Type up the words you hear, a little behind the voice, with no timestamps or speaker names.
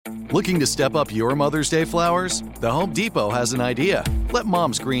Looking to step up your Mother's Day flowers? The Home Depot has an idea. Let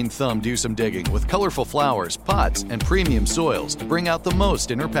Mom's green thumb do some digging with colorful flowers, pots, and premium soils to bring out the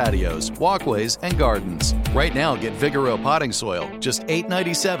most in her patios, walkways, and gardens. Right now, get Vigoro potting soil, just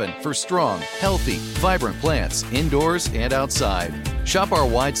 $8.97 for strong, healthy, vibrant plants indoors and outside. Shop our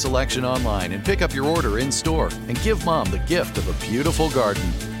wide selection online and pick up your order in-store and give Mom the gift of a beautiful garden.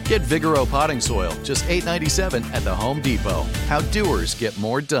 Get Vigoro potting soil, just $8.97 at the Home Depot. How doers get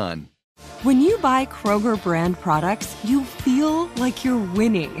more done. When you buy Kroger brand products, you feel like you're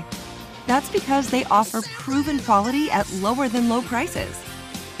winning. That's because they offer proven quality at lower than low prices.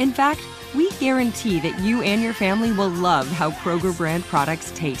 In fact, we guarantee that you and your family will love how Kroger brand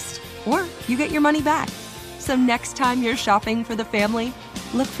products taste, or you get your money back. So next time you're shopping for the family,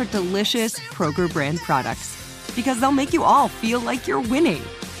 look for delicious Kroger brand products, because they'll make you all feel like you're winning.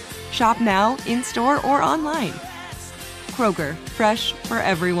 Shop now, in-store, or online. Kroger, fresh for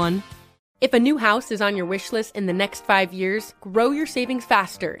everyone. If a new house is on your wish list in the next 5 years, grow your savings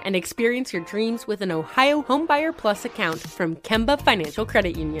faster and experience your dreams with an Ohio Homebuyer Plus account from Kemba Financial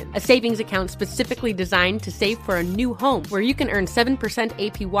Credit Union. A savings account specifically designed to save for a new home, where you can earn 7%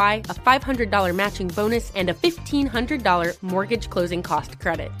 APY, a $500 matching bonus, and a $1,500 mortgage closing cost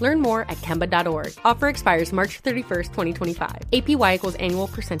credit. Learn more at Kemba.org. Offer expires March 31st, 2025. APY equals annual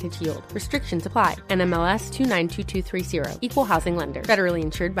percentage yield. Restrictions apply. NMLS 292230. Equal housing lender. Federally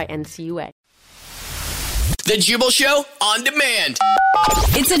insured by NCUA. The Jubal Show on demand.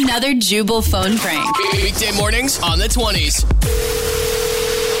 It's another Jubal phone prank. Weekday mornings on the 20s.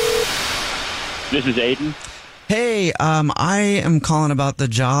 This is Aiden. Hey, I am calling about the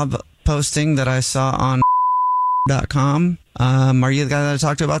job posting that I saw on .com. Are you the guy that I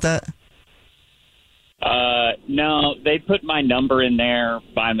talked to about that? No, they put my number in there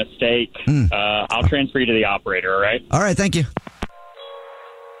by mistake. I'll transfer you to the operator, all right? All right, thank you.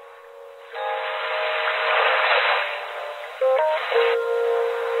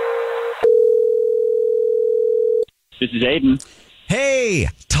 This is Aiden. Hey,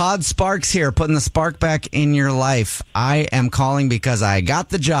 Todd Sparks here, putting the spark back in your life. I am calling because I got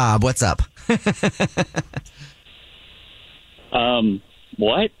the job. What's up?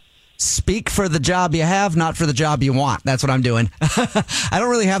 What? Speak for the job you have, not for the job you want. That's what I'm doing. I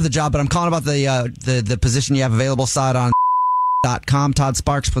don't really have the job, but I'm calling about the position you have available. Saw it on .com. Todd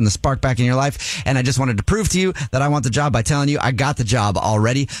Sparks, putting the spark back in your life. And I just wanted to prove to you that I want the job by telling you I got the job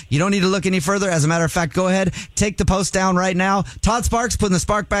already. You don't need to look any further. As a matter of fact, go ahead, take the post down right now. Todd Sparks, putting the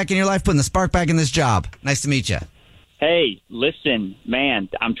spark back in your life, putting the spark back in this job. Nice to meet you. Hey, listen, man,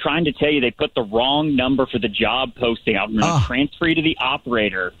 I'm trying to tell you they put the wrong number for the job posting. I'm going to transfer you to the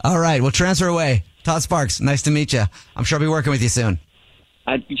operator. All right, well, transfer away. Todd Sparks, nice to meet you. I'm sure I'll be working with you soon.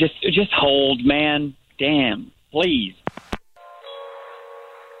 Just hold, man. Damn, please.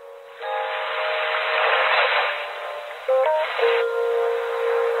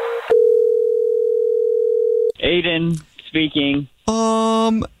 Aiden speaking.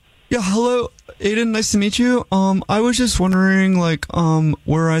 Yeah, hello, Aiden. Nice to meet you. I was just wondering,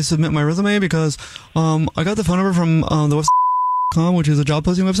 where I submit my resume because, I got the phone number from the website, which is a job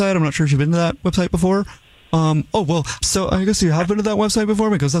posting website. I'm not sure if you've been to that website before. So I guess you have been to that website before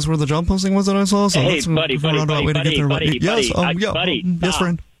because that's where the job posting was that I saw. So Hey, that's buddy, yes,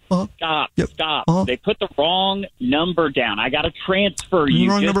 friend. Stop. Yep. Stop. They put the wrong number down. I got to transfer you.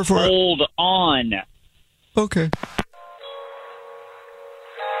 Wrong number for hold on. Okay.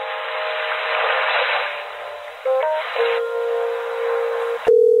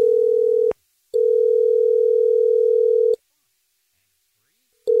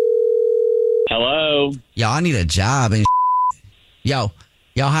 Hello? Yo, I need a job. And y'all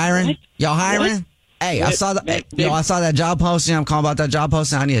hiring? What? Y'all hiring? What? Hey, What? I saw that job posting. I'm calling about that job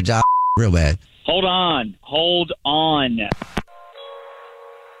posting. I need a job real bad. Hold on.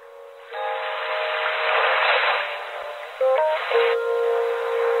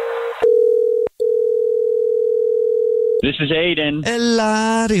 This is Aiden.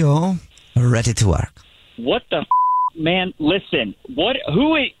 Eladio. Ready to work. What the man? Listen,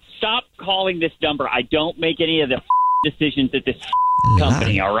 stop calling this number. I don't make any of the decisions at this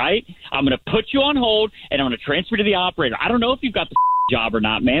company, all right? I'm going to put you on hold, and I'm going to transfer to the operator. I don't know if you've got the job or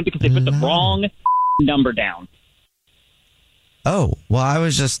not, man, because they put the wrong number down. Oh, well, I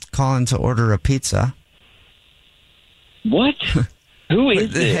was just calling to order a pizza. What? Who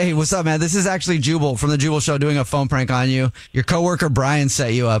is this? Hey, what's up, man? This is actually Jubal from the Jubal Show doing a phone prank on you. Your coworker Brian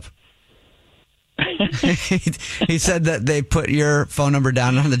set you up. He said that they put your phone number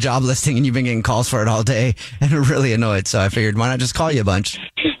down on the job listing and you've been getting calls for it all day and are really annoyed. So I figured, why not just call you a bunch?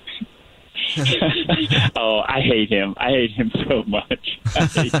 Oh, I hate him. I hate him so much. I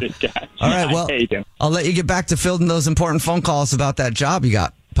hate this guy. All right, well, I hate him. I'll let you get back to fielding those important phone calls about that job you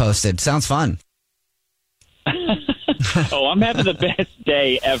got posted. Sounds fun. Oh, I'm having the best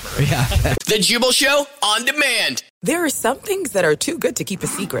day ever. Yeah. The Jubal Show on demand. There are some things that are too good to keep a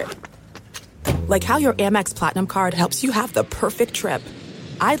secret. Like how your Amex Platinum card helps you have the perfect trip.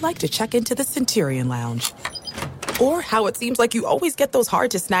 I'd like to check into the Centurion Lounge. Or how it seems like you always get those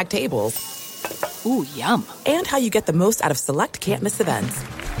hard-to-snag tables. Ooh, yum. And how you get the most out of select can't-miss events.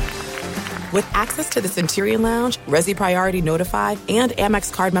 With access to the Centurion Lounge, Resi Priority Notified, and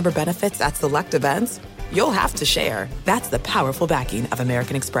Amex card member benefits at select events, you'll have to share. That's the powerful backing of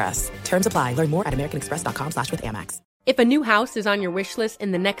American Express. Terms apply. Learn more at americanexpress.com/withAmex. If a new house is on your wish list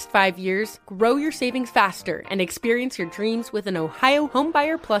in the next 5 years, grow your savings faster and experience your dreams with an Ohio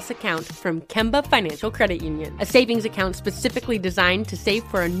Homebuyer Plus account from Kemba Financial Credit Union. A savings account specifically designed to save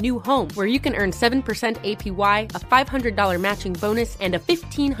for a new home where you can earn 7% APY, a $500 matching bonus, and a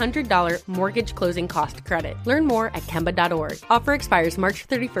 $1,500 mortgage closing cost credit. Learn more at Kemba.org. Offer expires March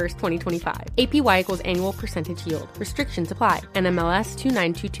 31st, 2025. APY equals annual percentage yield. Restrictions apply. NMLS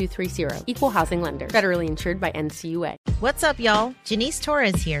 292230. Equal housing lender. Federally insured by NCUA. What's up, y'all? Janice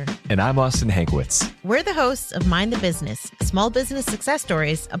Torres here. And I'm Austin Hankwitz. We're the hosts of Mind the Business, Small Business Success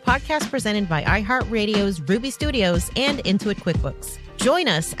Stories, a podcast presented by iHeartRadio's Ruby Studios and Intuit QuickBooks. Join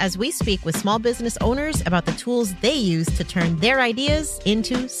us as we speak with small business owners about the tools they use to turn their ideas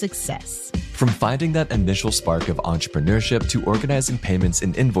into success. From finding that initial spark of entrepreneurship to organizing payments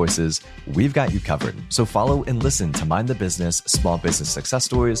and invoices, we've got you covered. So follow and listen to Mind the Business, Small Business Success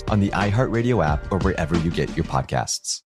Stories on the iHeartRadio app or wherever you get your podcasts.